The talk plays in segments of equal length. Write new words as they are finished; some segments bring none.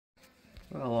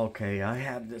Well, okay, I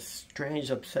have this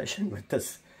strange obsession with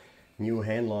this new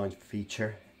hand launch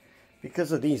feature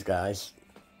because of these guys.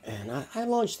 And I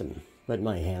launched them with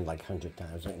my hand like 100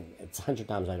 times. And it's 100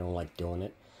 times I don't like doing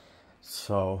it.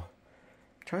 So,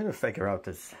 I'm trying to figure out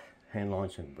this hand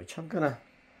launching, which I'm going to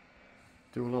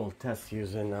do a little test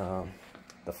using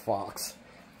the Fox,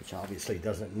 which obviously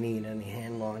doesn't need any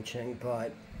hand launching,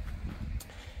 but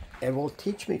it will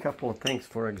teach me a couple of things.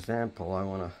 For example, I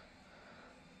want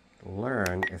to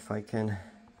learn if I can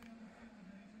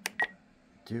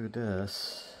do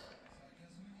this.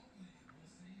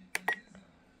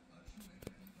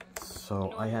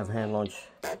 So I have hand launch,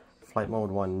 flight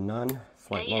mode 1 none,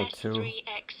 flight mode 2,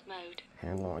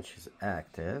 hand launch is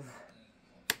active,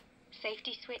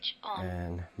 safety switch on,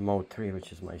 and mode 3,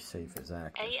 which is my safe, is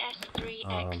active.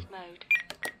 AS3X mode.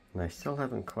 And I still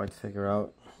haven't quite figured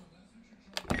out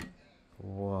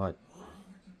what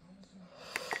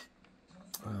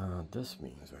this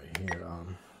means right here.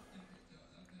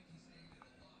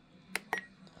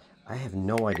 I have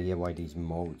no idea why these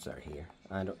modes are here.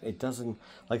 It doesn't,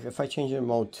 like if I change it to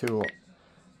mode 2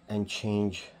 and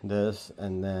change this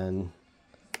and then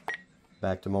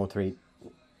back to mode 3,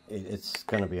 it's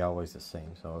gonna be always the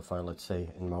same. So if I, let's say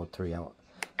in mode 3, it's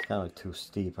kind of too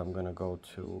steep, I'm gonna go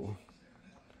to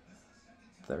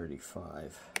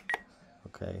 35.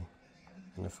 Okay,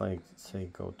 and if I say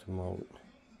go to mode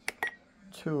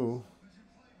 2,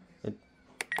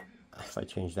 if I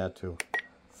change that to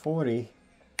 40,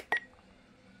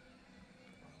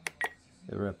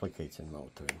 it replicates in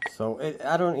mode 3. So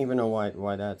I don't even know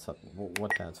why that's up,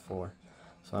 what that's for.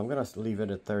 So I'm gonna leave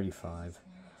it at 35,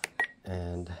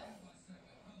 and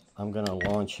I'm gonna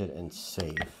launch it and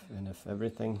save. And if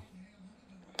everything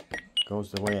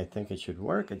goes the way I think it should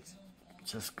work, it's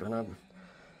just gonna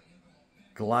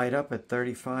glide up at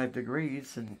 35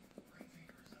 degrees, and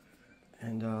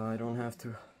I don't have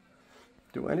to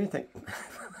do anything.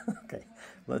 Okay,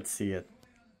 let's see it.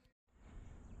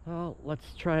 Well,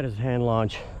 let's try this hand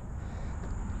launch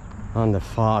on the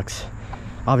Fox.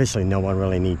 Obviously no one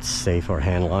really needs safe or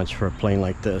hand launch for a plane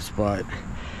like this, but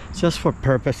just for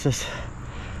purposes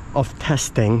of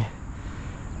testing,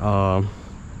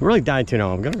 really dying to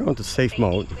know. I'm gonna go into safe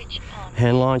mode.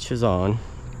 Hand launch is on,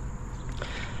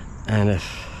 and if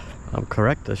I'm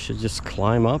correct, I should just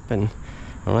climb up and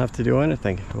I don't have to do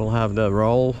anything. We'll have the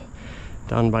roll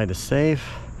done by the safe,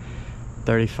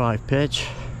 35 pitch,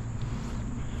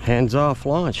 hands off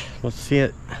launch. Let's see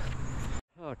it.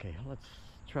 Okay, let's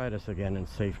try this again in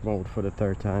safe mode for the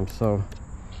 3rd time. So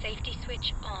Safety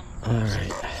switch on.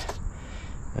 alright,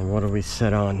 and what do we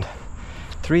set on?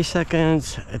 3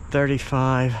 seconds at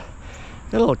 35.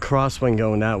 Got a little crosswind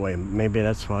going that way, maybe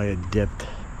that's why it dipped,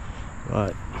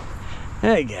 but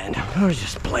again, we're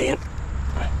just playing.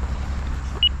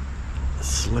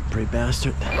 Slippery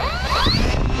bastard.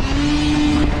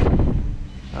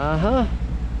 Uh-huh.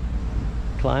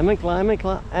 Climbing,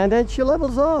 and then she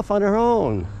levels off on her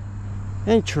own.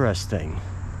 Interesting.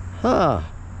 Huh.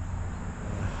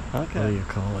 Okay. What do you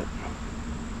call it?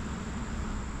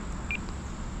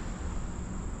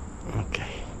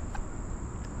 Okay.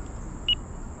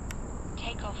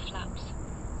 Takeoff flaps.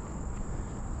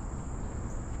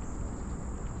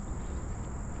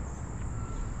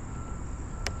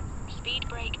 Speed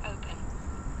brake open.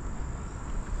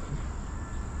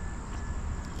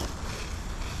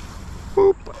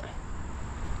 Boop.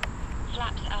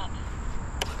 Flaps up.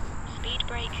 Speed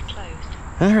brake closed.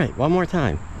 All right, one more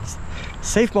time.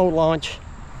 Safe mode launch.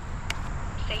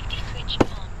 Safety switch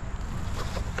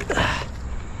on.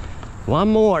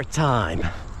 One more time.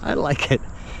 I like it.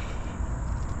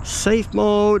 Safe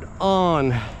mode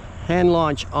on. Hand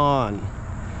launch on.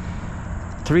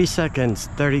 3 seconds,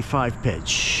 35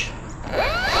 pitch.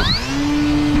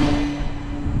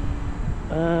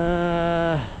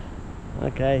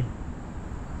 Okay.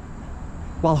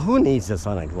 Well, who needs this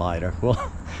on a glider?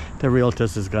 Well, the real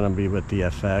test is gonna be with the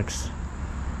FX.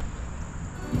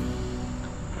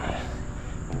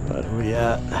 But we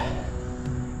yeah,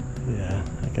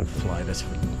 I can fly this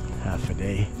for half a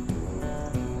day.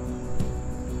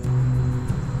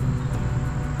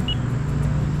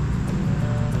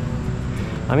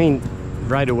 I mean,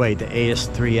 right away, the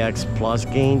AS3X Plus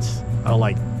gains are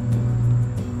like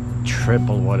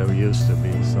triple what it used to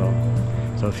be. So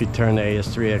if you turn the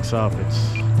AS3X up, it's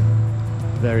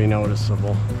very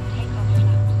noticeable. Takeoff flaps.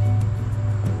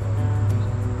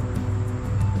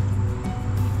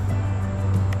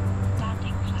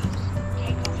 Landing flaps.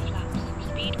 Takeoff flaps.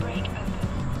 Speed brake open.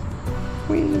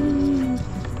 Whee!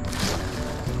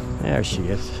 There she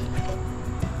is.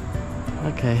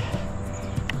 Okay.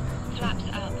 Flaps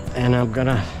up. And I'm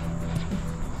gonna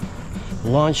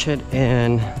launch it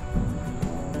in,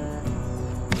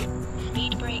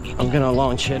 Speed brake. I'm gonna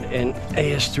launch it in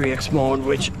AS3X mode,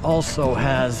 which also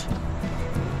has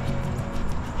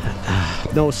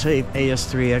no save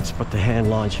AS3X, but the hand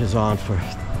launch is on for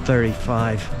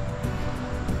 35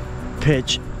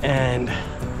 pitch and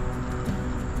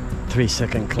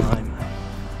 3-second climb.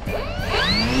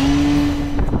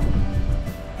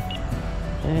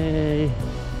 Hey.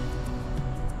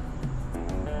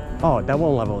 Oh, that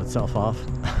won't level itself off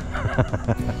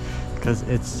because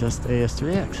it's just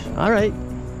AS3X. All right,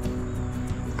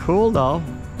 cool though.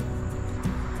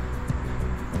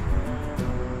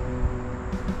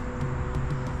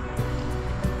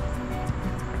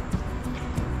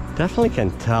 Definitely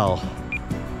can tell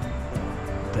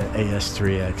the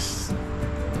AS3X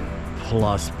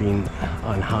Plus being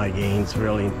on high gains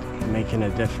really making a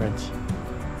difference.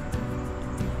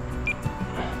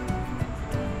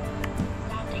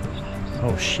 Landing flaps.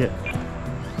 Oh shit.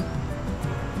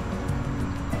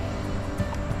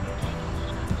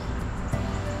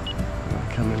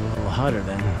 Coming a little hotter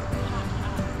then.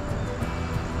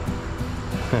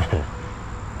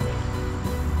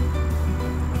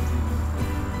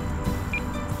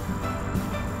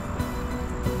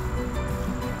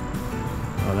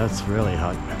 Oh, that's really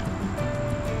hot.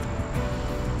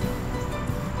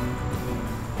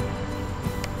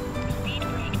 Speed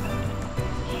brake open.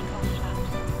 Takeoff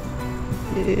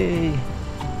flaps. Yay.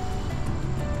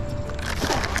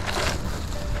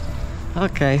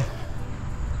 Okay.